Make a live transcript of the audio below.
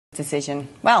Decision.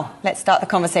 Well, let's start the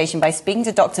conversation by speaking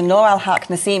to Dr. Nuralhaq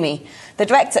Nessimi, the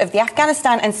director of the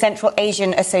Afghanistan and Central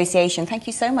Asian Association. Thank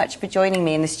you so much for joining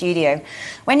me in the studio.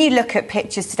 When you look at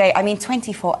pictures today, I mean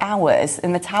 24 hours,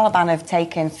 and the Taliban have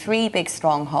taken 3 big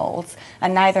strongholds,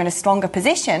 and now they're in a stronger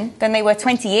position than they were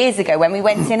 20 years ago when we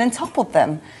went in and toppled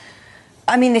them.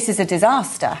 I mean, this is a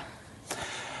disaster.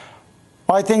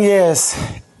 I think, yes,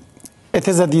 it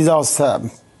is a disaster.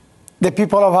 The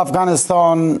people of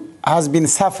Afghanistan has been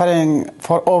suffering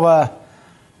for over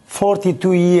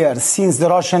 42 years since the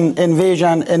Russian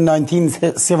invasion in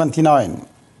 1979.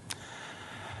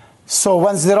 So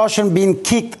once the Russians been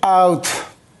kicked out,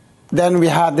 then we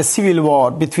had the civil war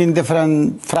between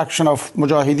different factions of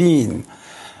Mujahideen.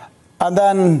 And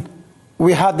then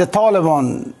we had the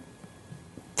Taliban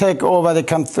take over the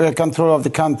control of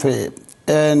the country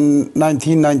in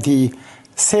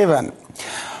 1997.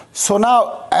 So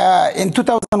now, in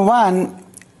 2001,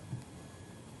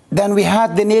 then we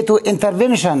had the NATO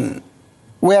intervention,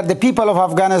 where the people of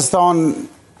Afghanistan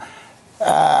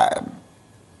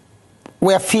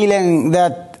were feeling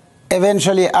that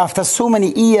eventually, after so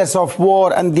many years of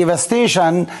war and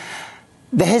devastation,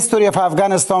 the history of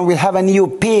Afghanistan will have a new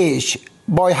page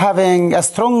by having a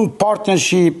strong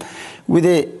partnership with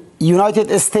the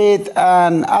United States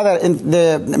and other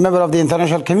the members of the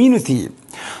international community.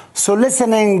 So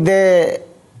listening the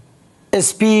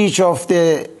speech of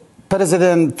the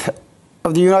President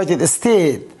of the United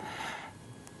States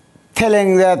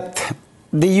telling that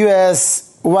the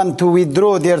U.S. want to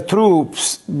withdraw their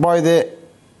troops by the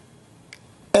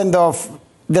end of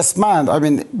this month, I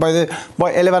mean by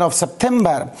 11th of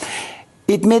September,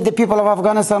 it made the people of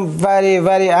Afghanistan very,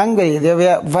 very angry. They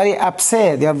were very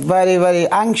upset. They are very, very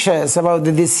anxious about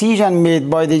the decision made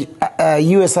by the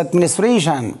U.S.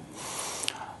 administration.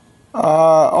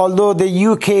 Although the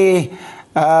UK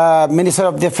Minister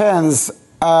of Defense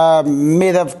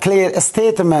made a clear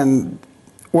statement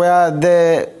where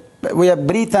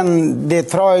Britain, they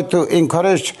tried to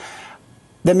encourage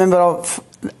the member of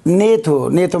NATO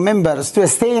members to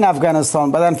stay in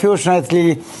Afghanistan, but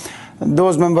unfortunately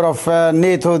those members of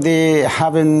NATO, they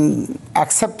haven't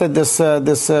accepted this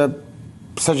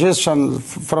suggestion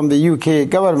from the UK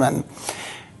government.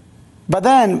 But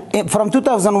then, from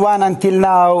 2001 until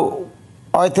now,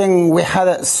 I think we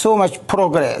had so much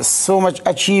progress, so much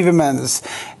achievements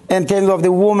in terms of the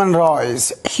women's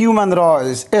rights, human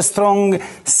rights, a strong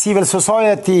civil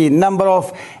society, number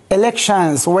of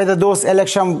elections, whether those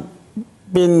elections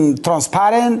been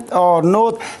transparent or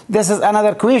not, this is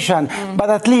another question. But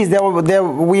at least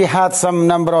we had some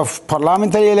number of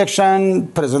parliamentary election,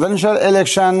 presidential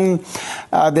election,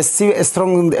 the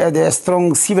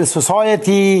strong civil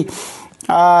society.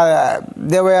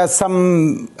 There were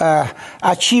some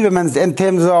achievements in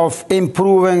terms of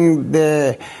improving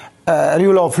the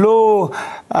rule of law,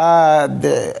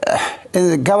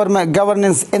 the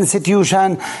governance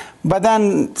institution, but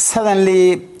then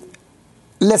suddenly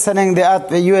listening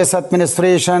the U.S.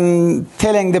 administration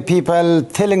telling the people,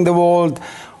 telling the world,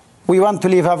 we want to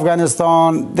leave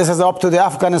Afghanistan. This is up to the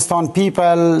Afghanistan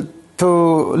people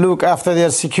to look after their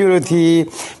security.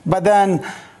 But then,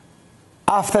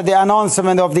 after the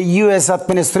announcement of the U.S.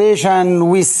 administration,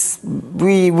 we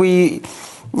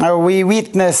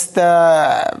witnessed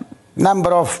a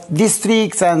number of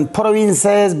districts and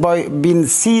provinces being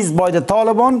seized by the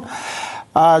Taliban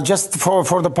just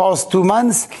for the past 2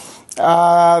 months.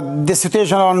 The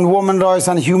situation on women's rights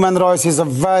and human rights is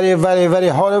very, very, very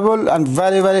horrible and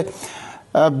very, very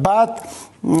bad.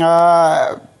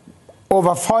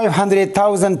 Over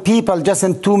 500,000 people just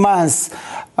in 2 months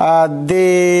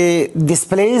they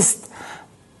displaced.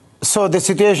 So the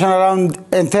situation around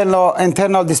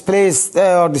internal displaced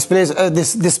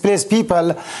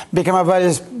people become a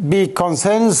very big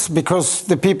concern, because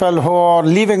the people who are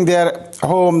leaving their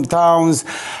hometowns,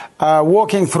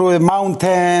 walking through the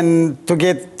mountain to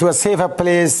get to a safer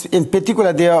place. In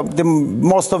particular,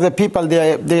 most of the people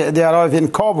they arrive in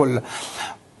Kabul.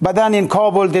 But then in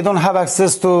Kabul, they don't have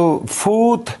access to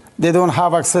food, they don't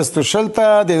have access to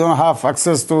shelter, they don't have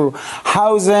access to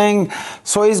housing.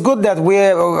 So it's good that we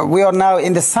are now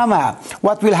in the summer.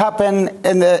 What will happen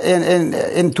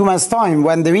in 2 months' time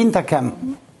when the winter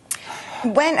comes?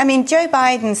 Joe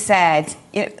Biden said,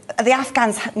 the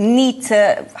Afghans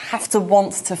have to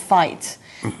want to fight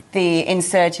the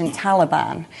insurgent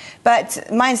Taliban. But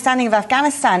my understanding of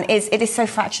Afghanistan is it is so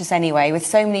fractious anyway, with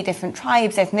so many different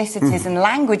tribes, ethnicities and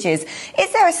languages. Is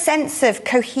there a sense of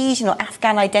cohesion or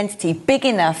Afghan identity big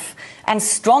enough and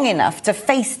strong enough to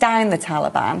face down the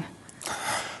Taliban?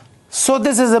 So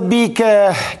this is a big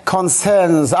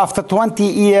concern. After 20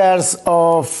 years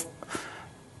of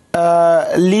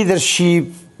leadership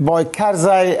by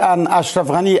Karzai and Ashraf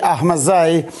Ghani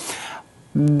Ahmadzai,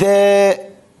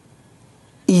 the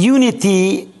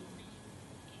unity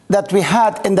that we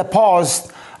had in the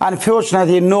past,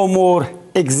 unfortunately, no more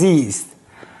exists.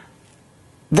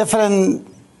 Different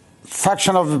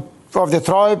faction of the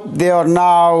tribe, they are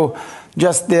now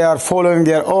they are following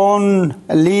their own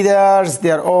leaders,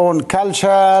 their own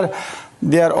culture,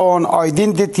 their own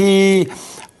identity,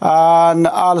 and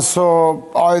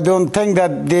also I don't think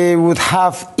that they would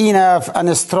have enough and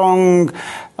a strong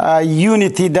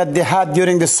unity that they had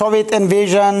during the Soviet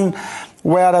invasion,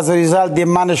 where as a result they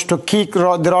managed to kick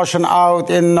the Russian out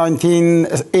in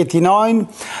 1989.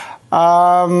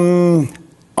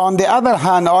 On the other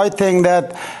hand, I think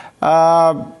that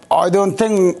I don't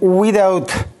think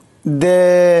without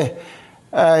the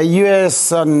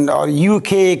US or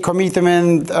UK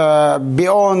commitment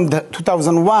beyond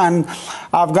 2001,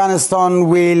 Afghanistan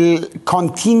will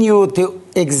continue to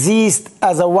exist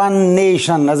as a one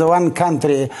nation, as a one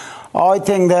country. I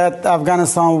think that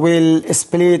Afghanistan will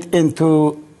split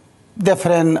into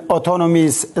different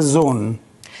autonomous zones.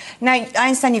 Now, I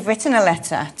understand you've written a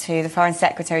letter to the Foreign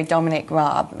Secretary Dominic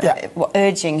Raab,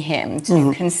 urging him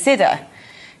to consider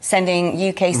sending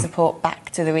UK support back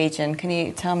to the region. Can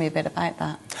you tell me a bit about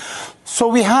that? So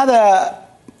we had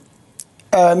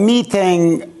a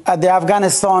meeting at the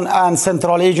Afghanistan and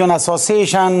Central Asian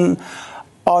Association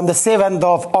on the 7th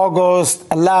of August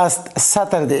last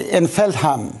Saturday in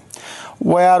Feltham,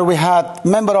 where we had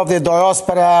members of the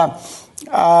diaspora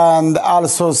and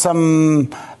also some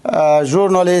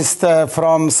journalists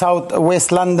from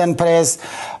Southwest London Press.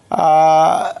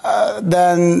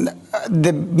 Then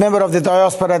the member of the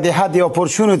diaspora, they had the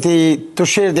opportunity to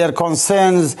share their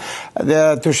concerns,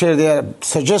 to share their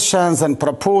suggestions and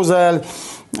proposals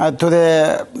to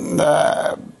the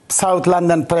South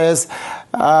London Press.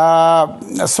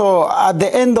 So at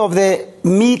the end of the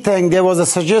meeting, there was a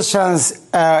suggestion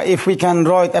if we can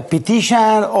write a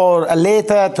petition or a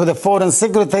letter to the Foreign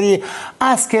Secretary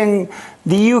asking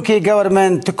the UK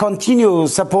government to continue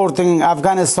supporting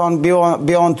Afghanistan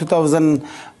beyond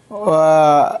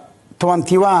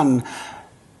 2021,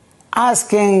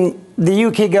 asking the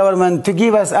UK government to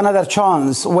give us another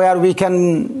chance where we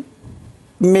can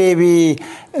maybe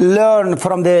learn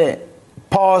from the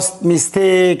past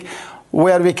mistake,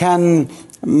 where we can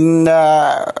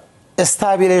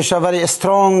establish a very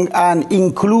strong and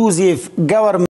inclusive government.